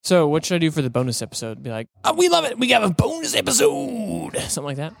So what should I do for the bonus episode? Be like, oh, we love it. We got a bonus episode. Something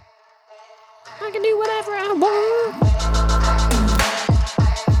like that. I can do whatever I want.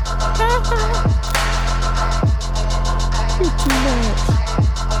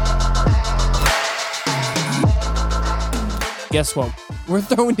 Guess what? We're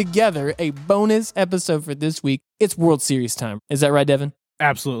throwing together a bonus episode for this week. It's World Series time. Is that right, Devin?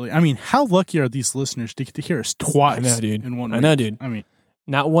 Absolutely. I mean, how lucky are these listeners to get to hear us twice I know, dude. in 1 week? I know, dude. I mean,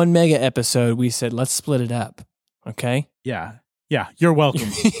 not one mega episode. We said, let's split it up. Okay? Yeah. Yeah. You're welcome.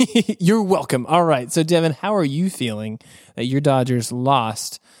 You're welcome. All right. So, Devin, how are you feeling that your Dodgers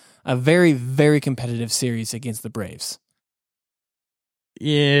lost a very, very competitive series against the Braves?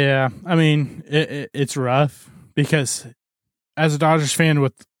 Yeah. I mean, it's rough because as a Dodgers fan,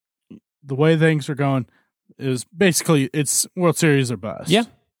 with the way things are going, is basically it's World Series or bust. Yeah.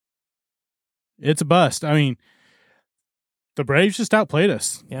 It's a bust. I mean, the Braves just outplayed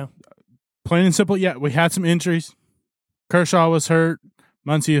us. Yeah. Plain and simple. Yeah, we had some injuries. Kershaw was hurt.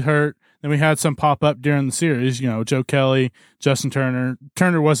 Muncy hurt. Then we had some pop up during the series. You know, Joe Kelly, Justin Turner.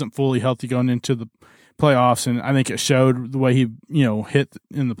 Turner wasn't fully healthy going into the playoffs, and I think it showed the way he, hit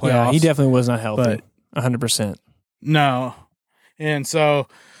in the playoffs. Yeah, he definitely was not healthy. But 100%. No. And so,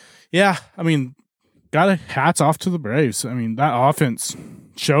 yeah, I mean, hats off to the Braves. I mean, that offense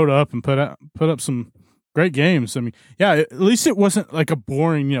showed up and put up some great games. I mean, yeah, at least it wasn't like a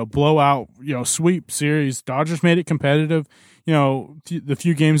boring, blowout, sweep series. Dodgers made it competitive. The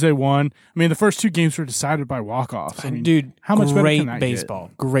few games they won. I mean, the first two games were decided by walk-offs. I mean, dude, how much better can great that baseball.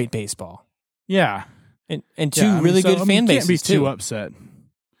 get? Great baseball. Yeah. And two really good fan bases, can't be too. too upset.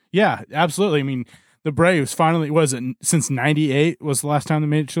 Yeah, absolutely. I mean, the Braves finally, since 98 was the last time they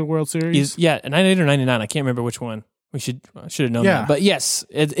made it to the World Series? 98 or 99. I can't remember which one. I should have known that. But yes,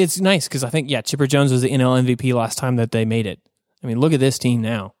 it's nice because I think, Chipper Jones was the NL MVP last time that they made it. I mean, look at this team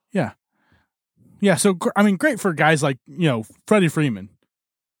now. Yeah. Yeah, so, I mean, great for guys like, Freddie Freeman.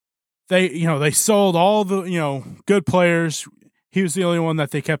 They sold all the, good players. He was the only one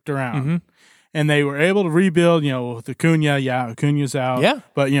that they kept around. Mm-hmm. And they were able to rebuild, with Acuna. Yeah, Acuna's out. Yeah.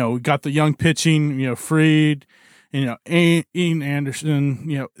 But, we got the young pitching, Fried, Ian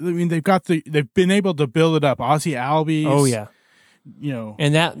Anderson. I mean, they've been able to build it up. Ozzie Albies. Oh, yeah.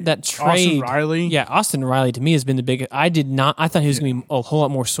 And that trade. Austin Riley. Yeah, Austin Riley to me has been the biggest. I thought he was going to be a whole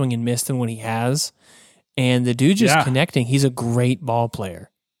lot more swing and miss than what he has. And the dude just connecting. He's a great ball player.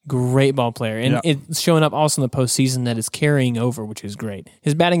 Great ball player. And it's showing up also in the postseason that is carrying over, which is great.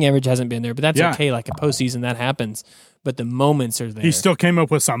 His batting average hasn't been there, but that's okay. Like a postseason, that happens. But the moments are there. He still came up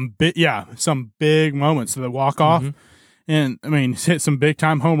with some big moments. The walk-off. Mm-hmm. And, I mean, hit some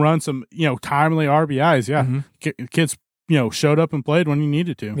big-time home runs, some, timely RBIs. Yeah. Mm-hmm. Kids, showed up and played when he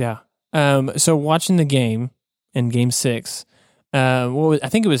needed to. Yeah. So watching the game in Game 6, I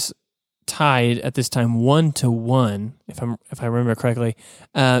think it was tied at this time 1-1, if I remember correctly.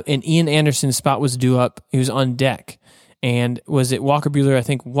 And Ian Anderson's spot was due up. He was on deck, and was it Walker Buehler? I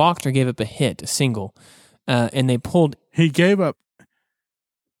think walked or gave up a single, and they pulled. He gave up.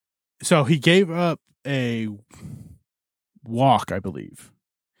 So he gave up a walk, I believe.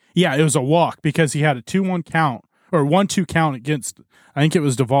 Yeah, it was a walk because he had a 2-1 count or 1-2 count against. I think it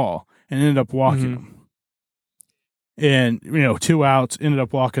was Duvall, and ended up walking him. And, 2 outs, ended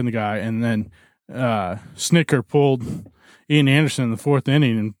up walking the guy. And then Snicker pulled Ian Anderson in the 4th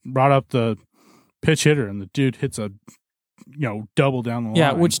inning and brought up the pitch hitter. And the dude hits a, double down the line.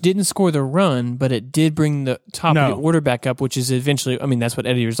 Yeah, which didn't score the run, but it did bring the top of the order back up, which is eventually, I mean, that's what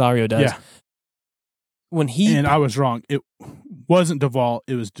Eddie Rosario does. Yeah. And I was wrong. It wasn't Duvall.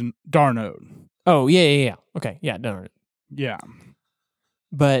 It was d'Arnaud. Oh, yeah. Okay, yeah, d'Arnaud. Yeah.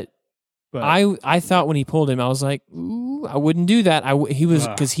 But I thought when he pulled him, I was like, ooh, I wouldn't do that.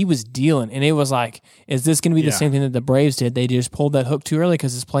 Because he was dealing, and it was like, is this going to be the same thing that the Braves did? They just pulled that hook too early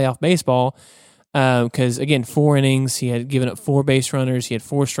because it's playoff baseball. Because again, 4 innings, he had given up 4 base runners, he had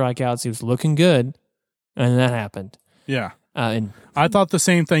 4 strikeouts, he was looking good, and that happened. Yeah, and I thought the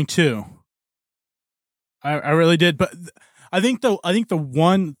same thing too. I really did, but I think the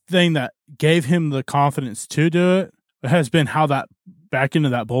one thing that gave him the confidence to do it has been how that back into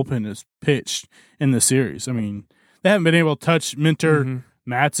that bullpen is pitched in the series. I mean, they haven't been able to touch Minter,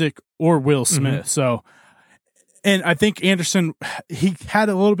 Matzik, or Will Smith. So, and I think Anderson, he had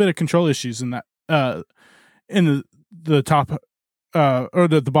a little bit of control issues in that, in the top, or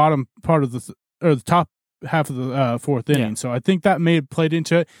the bottom part of the top half of the 4th inning. Yeah. So I think that may have played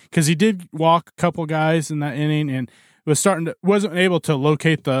into it because he did walk a couple guys in that inning and wasn't able to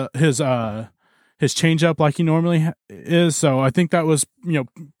locate his changeup like he normally is. So I think that was,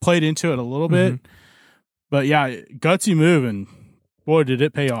 played into it a little bit. But yeah, gutsy move and boy, did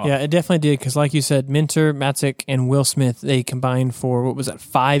it pay off. Yeah, it definitely did because, like you said, Minter, Matzek, and Will Smith, they combined for,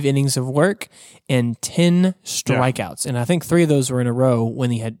 5 innings of work and 10 strikeouts. And I think 3 of those were in a row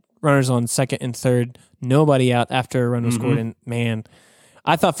when he had runners on second and third, nobody out after a run was scored. And, man,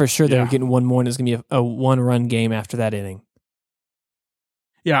 I thought for sure they were getting one more and it was going to be a one-run game after that inning.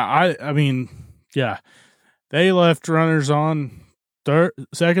 Yeah, I mean, they left runners on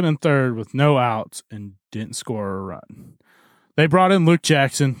second and third with no outs and didn't score a run. They brought in Luke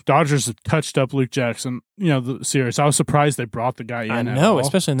Jackson. Dodgers have touched up Luke Jackson, the series. I was surprised they brought the guy in. I know,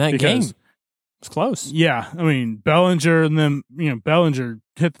 especially in that game. It was close. Yeah, I mean, Bellinger and then, Bellinger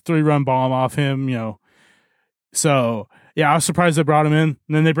hit the 3-run bomb off him, So, I was surprised they brought him in. And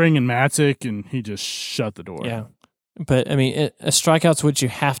then they bring in Matzek, and he just shut the door. Yeah. But, I mean, a strikeout's what you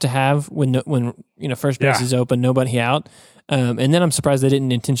have to have when first base is open, nobody out. And then I'm surprised they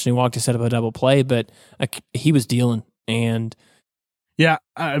didn't intentionally walk to set up a double play, but he was dealing. And yeah,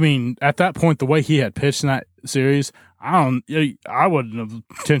 I mean, at that point, the way he had pitched in that series, I wouldn't have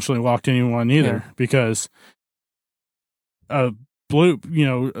potentially walked anyone either because a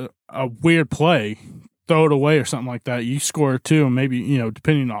weird play, throw it away or something like that. You score 2, and maybe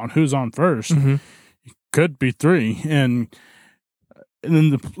depending on who's on first, it could be 3, and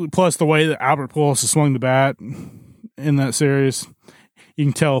then plus the way that Albert Pujols has swung the bat in that series, you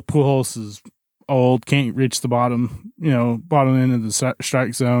can tell Pujols is old, can't reach the bottom end of the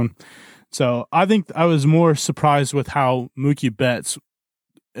strike zone. So I think I was more surprised with how Mookie Betts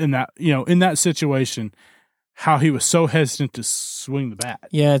in that situation, how he was so hesitant to swing the bat.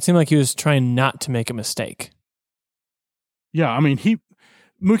 Yeah, it seemed like he was trying not to make a mistake. Yeah, I mean,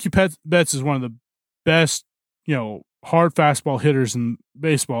 Mookie Betts is one of the best, hard fastball hitters in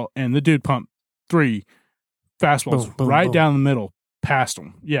baseball, and the dude pumped 3 fastballs boom. Down the middle past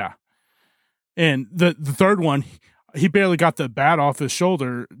him. Yeah. And the third one, he barely got the bat off his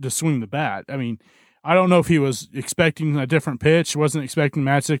shoulder to swing the bat. I mean, I don't know if he was expecting a different pitch, wasn't expecting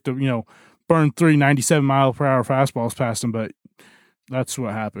Matzek to, burn 3 97-mile-per-hour fastballs past him, but that's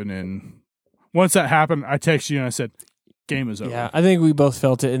what happened. And once that happened, I texted you and I said, game is over. Yeah, I think we both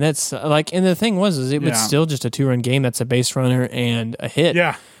felt it. And that's and the thing was it was still just a 2-run game. That's a base runner and a hit.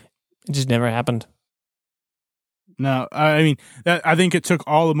 Yeah. It just never happened. No, I mean, I think it took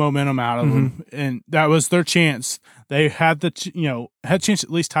all the momentum out of them, and that was their chance. They had a chance to at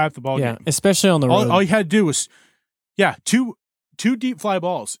least tie up the ball game. Especially on the road. All you had to do was, two deep fly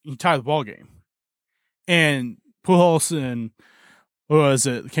balls, you tie the ball game. And Pujols and,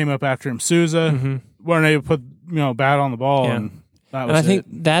 came up after him, Souza, weren't able to put, bat on the ball, and that was I think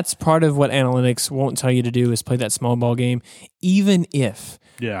that's part of what analytics won't tell you to do is play that small ball game. Even if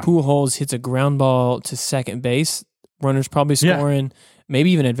Pujols hits a ground ball to second base, runner's probably scoring, maybe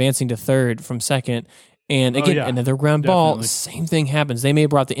even advancing to third from second. And again, another ground ball, same thing happens. They may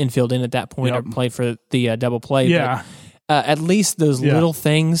have brought the infield in at that point or played for the double play. Yeah. But, at least those little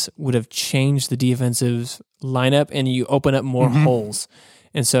things would have changed the defensive lineup and you open up more holes.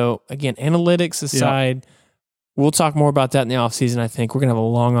 And so, again, analytics aside, we'll talk more about that in the offseason, I think. We're going to have a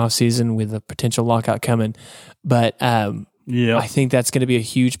long offseason with a potential lockout coming. But I think that's going to be a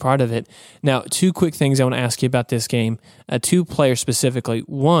huge part of it. Now, 2 quick things I want to ask you about this game. 2 players specifically.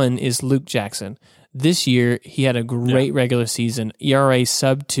 One is Luke Jackson. This year, he had a great regular season. ERA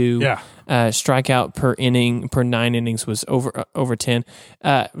sub 2. Strikeout per inning, per 9 innings was over 10.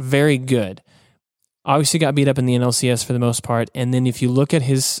 Very good. Obviously got beat up in the NLCS for the most part. And then if you look at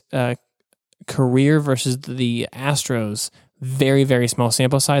his career versus the Astros, very, very small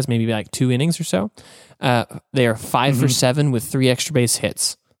sample size, maybe like 2 innings or so. They are 5 for 7 with 3 extra base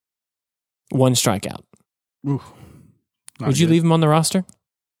hits, 1 strikeout. Oof, Would you leave him on the roster?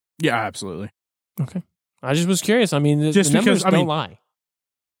 Yeah, absolutely. Okay. I just was curious. I mean, the numbers don't lie.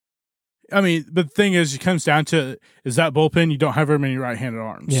 I mean, but the thing is, it comes down to, is that bullpen, you don't have very many right-handed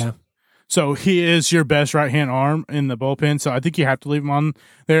arms. Yeah. So he is your best right-hand arm in the bullpen, so I think you have to leave him on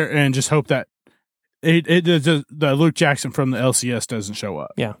there and just hope that the Luke Jackson from the LCS doesn't show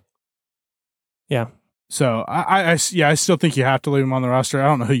up. Yeah. Yeah. So I still think you have to leave him on the roster. I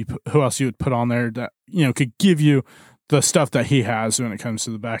don't know who else you would put on there that could give you the stuff that he has when it comes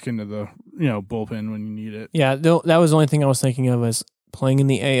to the back end of the bullpen when you need it. Yeah, that was the only thing I was thinking of was playing in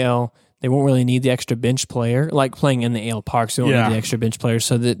the AL. They won't really need the extra bench player, like playing in the AL Parks. They won't need the extra bench player,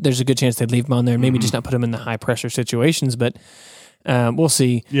 so there's a good chance they'd leave him on there. Maybe just not put him in the high pressure situations, but we'll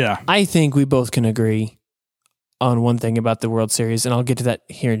see. Yeah, I think we both can agree on one thing about the World Series, and I'll get to that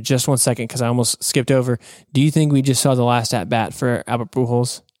here in just 1 second because I almost skipped over. Do you think we just saw the last at bat for Albert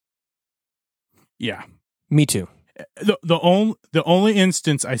Pujols? Yeah, me too. The only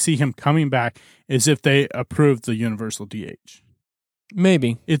instance I see him coming back is if they approve the universal DH.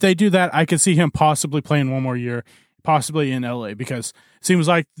 Maybe. If they do that, I could see him possibly playing one more year, possibly in LA, because it seems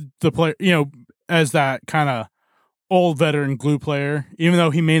like the player, as that kind of old veteran glue player, even though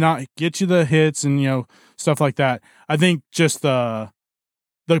he may not get you the hits and, stuff like that, I think just the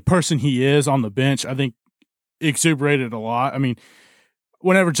person he is on the bench, I think exuberated a lot. I mean,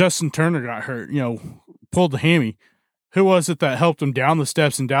 whenever Justin Turner got hurt, pulled the hammy, who was it that helped him down the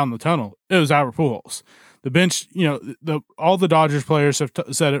steps and down the tunnel? It was Albert Pujols. The bench, all the Dodgers players have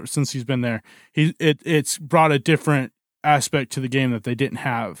said it since he's been there. It's brought a different aspect to the game that they didn't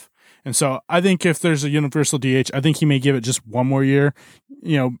have. And so I think if there's a universal DH, I think he may give it just one more year,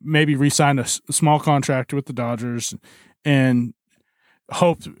 maybe re-sign a small contract with the Dodgers and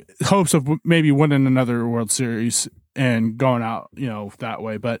hopes of maybe winning another World Series and going out, that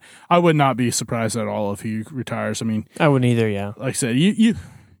way. But I would not be surprised at all if he retires. I mean, I wouldn't either. Yeah. Like I said, you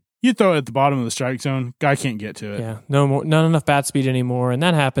throw it at the bottom of the strike zone, guy can't get to it. Yeah. Not enough bat speed anymore. And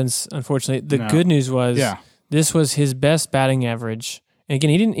that happens, unfortunately. The good news was this was his best batting average. And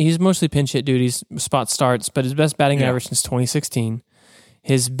again, he's mostly pinch hit duties, spot starts, but his best batting average since 2016.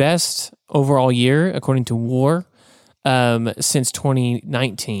 His best overall year, according to WAR, since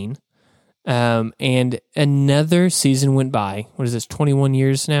 2019. And another season went by. What is this, 21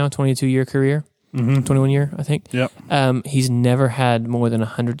 years now, 22-year career? 21 year, I think. Yep. He's never had more than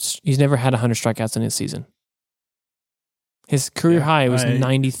 100. He's never had 100 strikeouts in his season. His career high was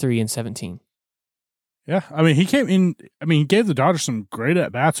 93 and 17. Yeah, I mean, he came in. I mean, he gave the Dodgers some great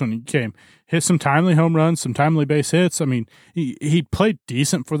at bats when he came. Hit some timely home runs, some timely base hits. I mean, he played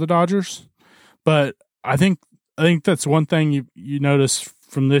decent for the Dodgers, but I think that's one thing you notice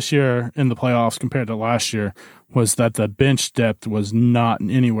from this year in the playoffs compared to last year was that the bench depth was not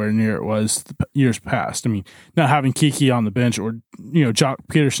anywhere near it was the years past. I mean, not having Kiki on the bench or, Jock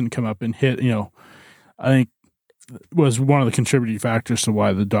Peterson come up and hit, I think was one of the contributing factors to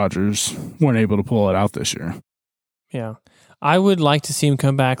why the Dodgers weren't able to pull it out this year. Yeah. I would like to see him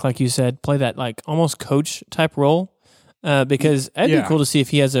come back, like you said, play that like almost coach type role. Because it'd be cool to see if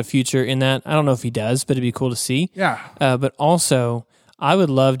he has a future in that. I don't know if he does, but it'd be cool to see. Yeah. But also, I would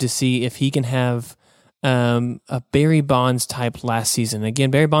love to see if he can have a Barry Bonds type last season.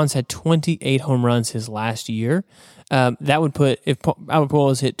 Again, Barry Bonds had 28 home runs his last year. That would put, if Albert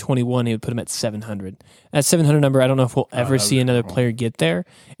Pujols hit 21, he would put him at 700. That 700 number, I don't know if we'll ever see another player get there.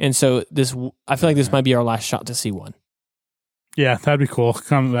 And so I feel like this might be our last shot to see one. Yeah, that'd be cool.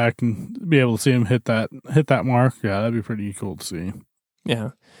 Come back and be able to see him hit that mark. Yeah, that'd be pretty cool to see. Yeah.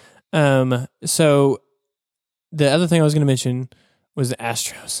 So the other thing I was going to mention was the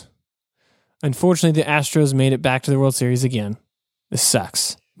Astros. Unfortunately, the Astros made it back to the World Series again. This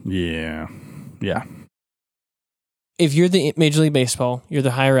sucks. Yeah. Yeah. If you're the Major League Baseball, you're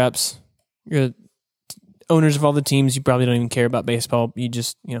the higher-ups, you're the owners of all the teams, you probably don't even care about baseball. You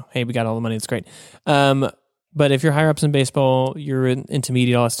just, hey, we got all the money, it's great. But if you're higher-ups in baseball, you're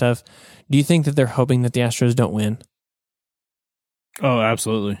intermediate, all that stuff, do you think that they're hoping that the Astros don't win? Oh,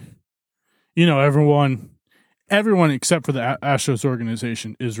 absolutely. Everyone except for the Astros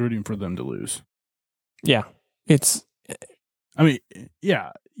organization is rooting for them to lose. Yeah. You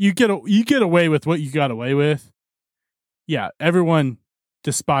get away with what you got away with. Yeah, everyone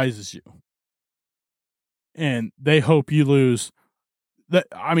despises you. And they hope you lose.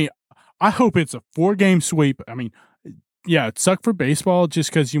 I hope it's a 4-game sweep. I mean, yeah, it sucked for baseball just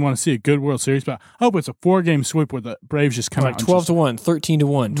because you want to see a good World Series, but I hope it's a 4-game sweep where the Braves just come out 12-1,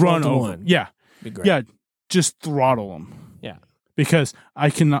 13-1, 12-1. Yeah. Be great. Yeah, just throttle them. Yeah. Because I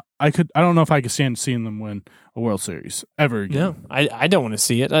don't know if I could stand seeing them win a World Series ever again. No, I don't want to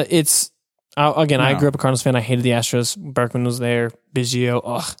see it. I grew up a Cardinals fan. I hated the Astros. Berkman was there. Biggio.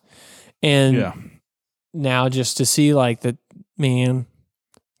 Ugh. And now just to see got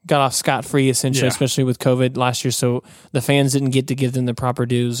off scot-free essentially, especially with COVID last year. So the fans didn't get to give them the proper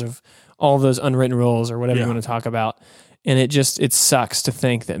dues of all those unwritten rules or whatever you want to talk about. And it sucks to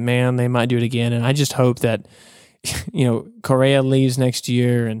think that, man, they might do it again. And I just hope that, Correa leaves next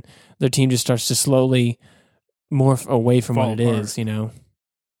year and their team just starts to slowly morph away from what it is, Yeah.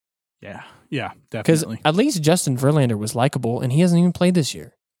 Yeah, Because definitely. at least Justin Verlander was likable, and he hasn't even played this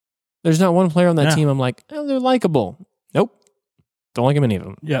year. There's not one player on that team I'm like, oh, they're likable. Nope. Don't like any of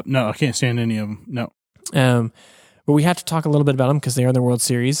them. Yep. No, I can't stand any of them. No. But we have to talk a little bit about them because they are in the World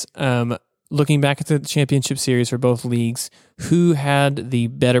Series. Looking back at the championship series for both leagues, who had the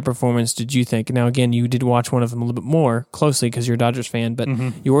better performance, did you think? Now, again, you did watch one of them a little bit more closely because you're a Dodgers fan, but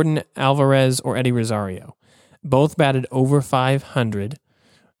Yordan Alvarez or Eddie Rosario. Both batted over 500.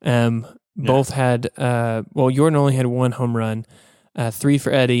 Both had, Yordan only had 1 home run, 3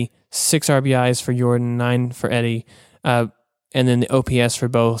 for Eddie, 6 RBIs for Yordan, 9 for Eddie. and then the OPS for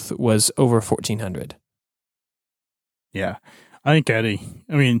both was over 1,400. Yeah, I think Eddie.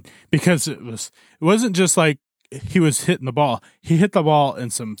 I mean, because it wasn't just like he was hitting the ball. He hit the ball in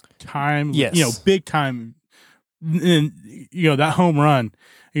some time. Yes. Big time. And that home run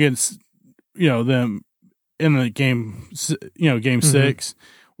against them in the game. Game 6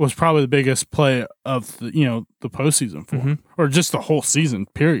 was probably the biggest play of the postseason for him, or just the whole season.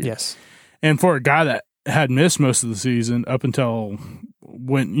 Period. Yes. And for a guy that had missed most of the season up until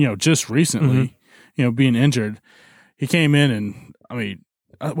when just recently, being injured. He came in and, I mean,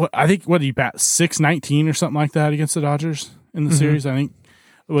 I think, what did he bat? 619 or something like that against the Dodgers in the series? I think,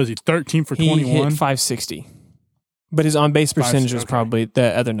 was he 13 for 21? He hit 560. But his on-base percentage was probably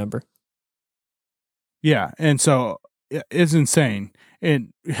the other number. Yeah, and so it's insane.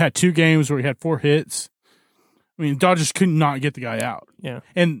 And he had 2 games where he had 4 hits. I mean, Dodgers could not get the guy out. Yeah.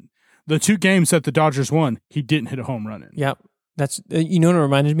 And the 2 games that the Dodgers won, he didn't hit a home run in. Yep. That's what it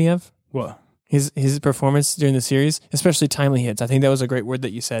reminded me of? What? His performance during the series, especially timely hits. I think that was a great word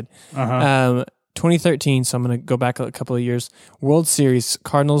that you said. 2013, so I'm going to go back a couple of years. World Series,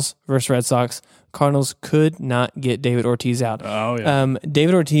 Cardinals versus Red Sox. Cardinals could not get David Ortiz out. Oh, yeah.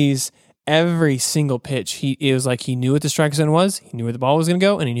 David Ortiz, every single pitch, it was like he knew what the strike zone was, he knew where the ball was going to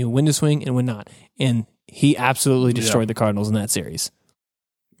go, and he knew when to swing and when not. And he absolutely destroyed the Cardinals in that series.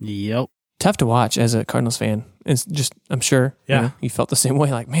 Yep. Tough to watch as a Cardinals fan. It's just, I'm sure, you felt the same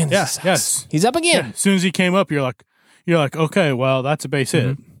way. Like, man, this sucks. Yes. He's up again. Yeah. As soon as he came up, you're like, okay, well, that's a base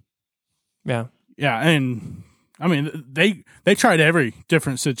hit. Yeah. Yeah, and I mean, they tried every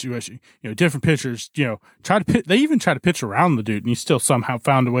different situation. Different pitchers. Tried to pitch. They even tried to pitch around the dude, and he still somehow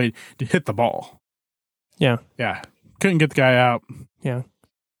found a way to hit the ball. Yeah. Yeah. Couldn't get the guy out. Yeah.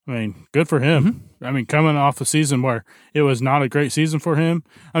 I mean, good for him. I mean, coming off a season where it was not a great season for him.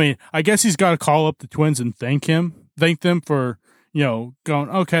 I mean, I guess he's got to call up the Twins and thank them for, going,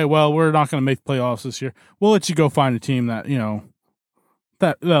 okay, well, we're not going to make the playoffs this year. We'll let you go find a team that,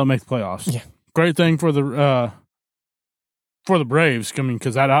 that'll make the playoffs. Yeah. Great thing for the Braves,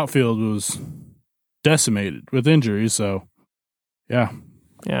 because that outfield was decimated with injuries. So, yeah.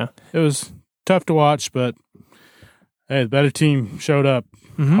 Yeah. It was tough to watch, but hey, the better team showed up.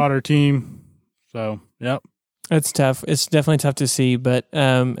 Hotter team. So, yep. It's tough. It's definitely tough to see, but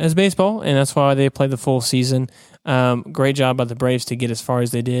as baseball, and that's why they play the full season. Great job by the Braves to get as far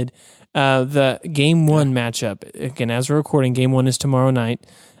as they did. The Game 1 matchup, again, as we're recording, Game 1 is tomorrow night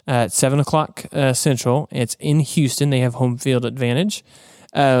at 7 o'clock Central. It's in Houston. They have home field advantage.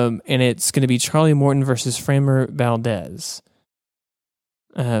 And it's going to be Charlie Morton versus Framber Valdez.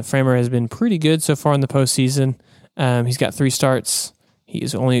 Framber has been pretty good so far in the postseason. He's got 3 starts.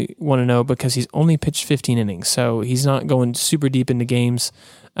 He's only 1-0 because he's only pitched 15 innings, so he's not going super deep into games.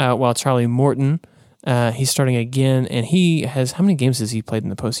 While Charlie Morton, he's starting again, and he has, how many games has he played in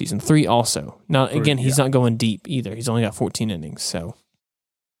the postseason? 3 also. Now, again, he's not going deep either. He's only got 14 innings, so.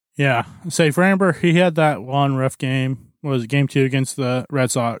 Yeah. Say, Framber, he had that one rough game. What was it, Game 2 against the Red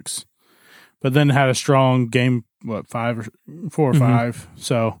Sox? But then had a strong game, 4 or 5.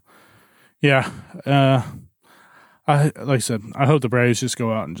 So, yeah. Like I said, I hope the Braves just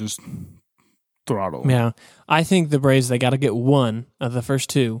go out and just throttle them. Yeah. I think the Braves, they got to get 1 of the first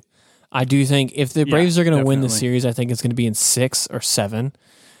 2. I do think if the Braves are going to win the series, I think it's going to be in 6 or 7.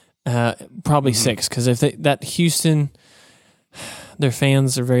 Probably 6, because if that Houston, their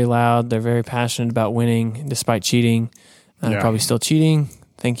fans are very loud. They're very passionate about winning despite cheating. Probably still cheating.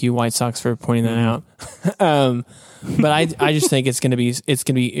 Thank you, White Sox, for pointing that out. But I just think it's going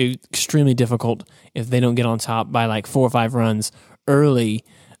to be extremely difficult if they don't get on top by like 4 or 5 runs early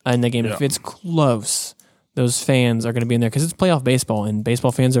in the game. Yeah. If it's close, those fans are going to be in there because it's playoff baseball, and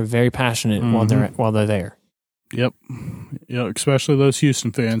baseball fans are very passionate while they're there. Yep. Especially those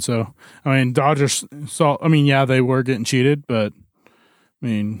Houston fans. So I mean, Dodgers saw. I mean, yeah, they were getting cheated, but I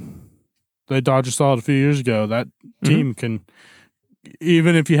mean, the Dodgers saw it a few years ago. That team can,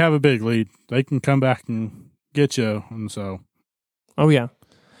 even if you have a big lead, they can come back and get you. And so, yeah.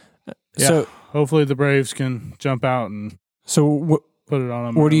 So hopefully the Braves can jump out and put it on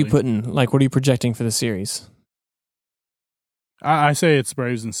them. What are you putting? Like, what are you projecting for the series? I say it's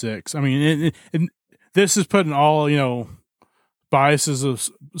Braves in 6. I mean, this is putting all biases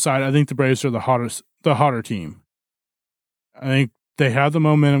aside. I think the Braves are the hotter team. I think they have the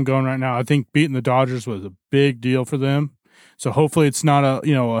momentum going right now. I think beating the Dodgers was a big deal for them. So hopefully it's not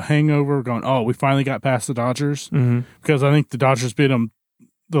a hangover going, oh, we finally got past the Dodgers. Because I think the Dodgers beat them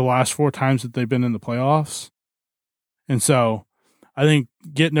the last 4 times that they've been in the playoffs. And so I think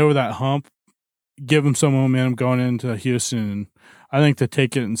getting over that hump, give them some momentum going into Houston. And I think to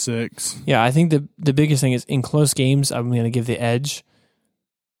take it in 6. Yeah, I think the biggest thing is in close games, I'm going to give the edge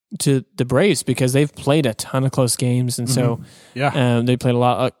to the Braves because they've played a ton of close games, and so they played a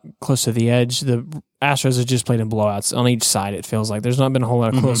lot close to the edge. The Astros have just played in blowouts on each side. It feels like there's not been a whole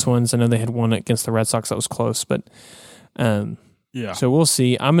lot of close ones. I know they had one against the Red Sox that was close, but so we'll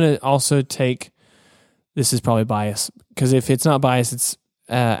see. I'm going to also take. This is probably bias because if it's not bias, it's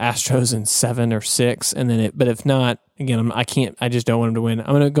Astros in 7 or 6, and then but if not, again, I can't. I just don't want them to win. I'm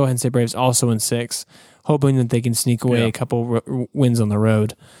going to go ahead and say Braves also in 6, hoping that they can sneak away a couple wins on the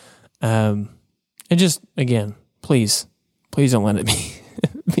road. And just again, please don't let it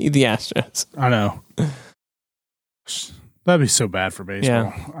be the Astros. I know that'd be so bad for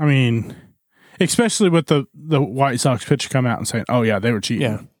baseball. Yeah. I mean, especially with the White Sox pitcher come out and saying, "Oh yeah, they were cheating."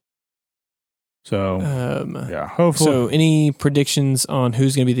 Yeah. So hopefully. So, any predictions on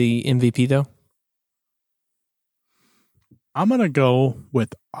who's going to be the MVP though? I'm going to go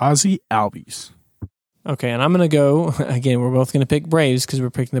with Ozzie Albies. Okay, and I'm going to go again. We're both going to pick Braves because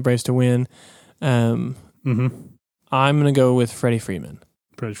we're picking the Braves to win. I'm going to go with Freddie Freeman.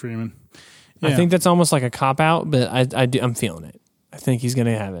 Freddie Freeman. Yeah. I think that's almost like a cop out, but I'm feeling it. I think he's going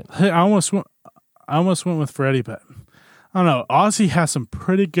to have it. I almost went with Freddie, but I don't know. Ozzie has some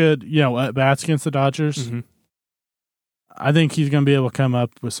pretty good, at bats against the Dodgers. Mm-hmm. I think he's going to be able to come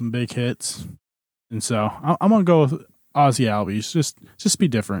up with some big hits, and so I'm going to go with Ozzie Albies. Just be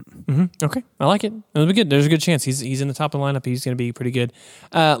different. Mm-hmm. Okay, I like it. It'll be good. There's a good chance he's in the top of the lineup. He's going to be pretty good.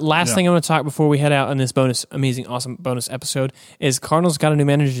 Last thing I want to talk before we head out on this amazing, awesome bonus episode is Cardinals got a new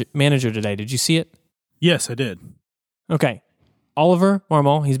manager today. Did you see it? Yes, I did. Okay. Oliver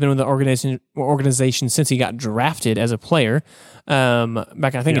Marmol, he's been with the organization since he got drafted as a player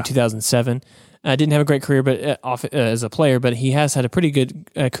back, I think, in 2007. Didn't have a great career but as a player, but he has had a pretty good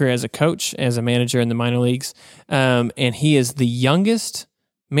career as a coach, as a manager in the minor leagues. And he is the youngest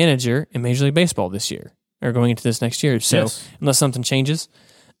manager in Major League Baseball this year, or going into this next year. So unless something changes,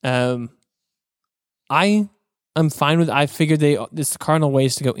 I'm fine with. I figured it's the cardinal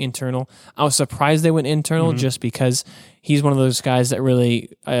ways to go internal. I was surprised they went internal just because he's one of those guys that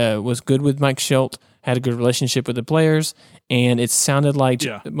really was good with Mike Shildt, had a good relationship with the players, and it sounded like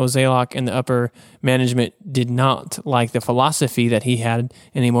Mozeliak and the upper management did not like the philosophy that he had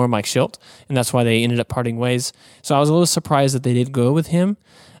anymore, Mike Shildt, and that's why they ended up parting ways. So I was a little surprised that they did go with him,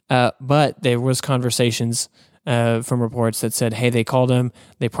 but there was conversations from reports that said, hey, they called him.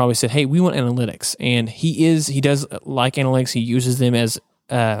 They probably said, hey, we want analytics. And he does like analytics. He uses them as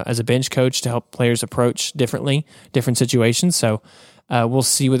a bench coach to help players approach different situations. So we'll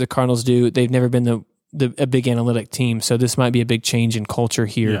see what the Cardinals do. They've never been a big analytic team. So this might be a big change in culture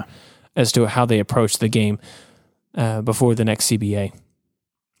here as to how they approach the game before the next CBA.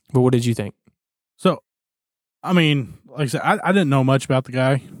 But what did you think? So, I mean, like I said, I didn't know much about the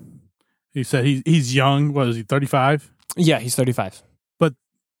guy. He said he's young. What is he, 35? Yeah, he's 35. But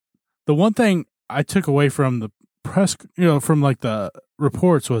the one thing I took away from the press, from like the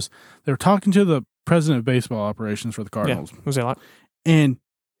reports was they were talking to the president of baseball operations for the Cardinals. Yeah, was that a lot? And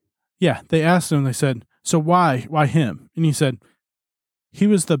they asked him, they said, so why him? And he said, he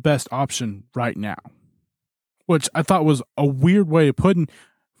was the best option right now, which I thought was a weird way of putting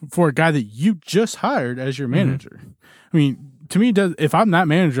for a guy that you just hired as your manager. I mean, to me, if I'm that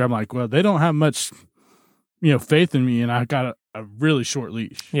manager, I'm like, well, they don't have much, faith in me, and I got a really short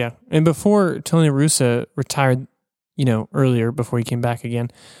leash. Yeah, and before Tony La Russa retired, earlier before he came back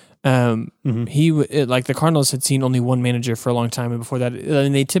again, the Cardinals had seen only one manager for a long time, and before that,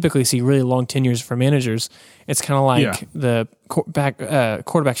 and they typically see really long tenures for managers. It's kind of like the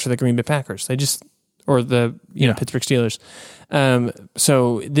quarterbacks for the Green Bay Packers. They just or the Pittsburgh Steelers.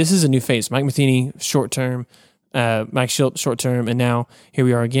 So this is a new phase. Mike Matheny, short term. Mike Shildt, short term, and now here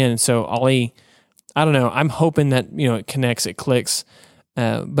we are again. So Ali, I don't know. I'm hoping that it connects, it clicks.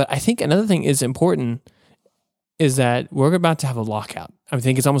 But I think another thing is important is that we're about to have a lockout. I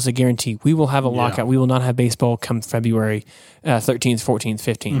think it's almost a guarantee. We will have a lockout. We will not have baseball come February 13th, 14th,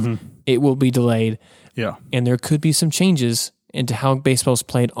 15th. It will be delayed. Yeah, and there could be some changes into how baseball is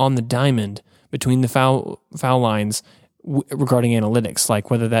played on the diamond between the foul lines. Regarding analytics,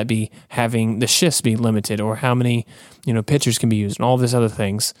 like whether that be having the shifts be limited or how many pitchers can be used and all these other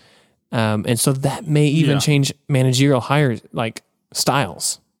things, and so that may even change managerial hire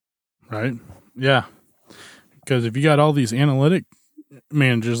styles. Right? Yeah, because if you got all these analytic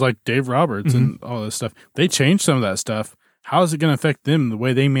managers like Dave Roberts and all this stuff, they change some of that stuff. How is it going to affect them the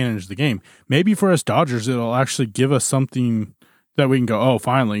way they manage the game? Maybe for us Dodgers, it'll actually give us something that we can go, oh,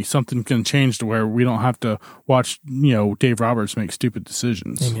 finally, something can change to where we don't have to watch, Dave Roberts make stupid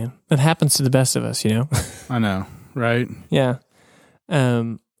decisions. Hey, man. That happens to the best of us, I know, right? Yeah.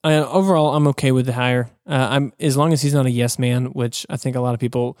 Overall, I'm okay with the hire. I'm as long as he's not a yes man, which I think a lot of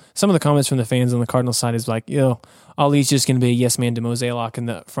people. Some of the comments from the fans on the Cardinals side is like, Ali's just going to be a yes man to Mozeliak in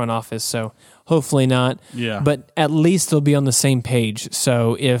the front office. So hopefully not. Yeah. But at least they'll be on the same page.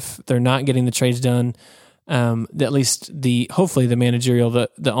 So if they're not getting the trades done, at least hopefully the managerial,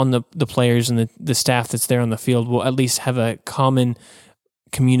 the players and the staff that's there on the field will at least have a common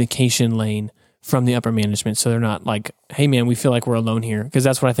communication lane from the upper management, so they're not like, hey man, we feel like we're alone here, because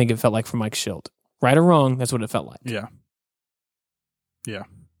that's what I think it felt like for Mike Schilt. Right or wrong, that's what it felt like. Yeah.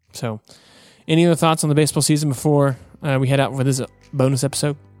 So, any other thoughts on the baseball season before we head out for this bonus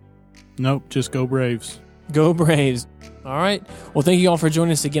episode? Nope, just go Braves. Go Braves. All right. Well, thank you all for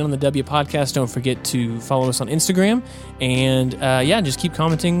joining us again on the W Podcast. Don't forget to follow us on Instagram, and just keep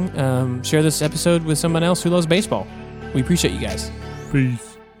commenting. Share this episode with someone else who loves baseball. We appreciate you guys. Peace.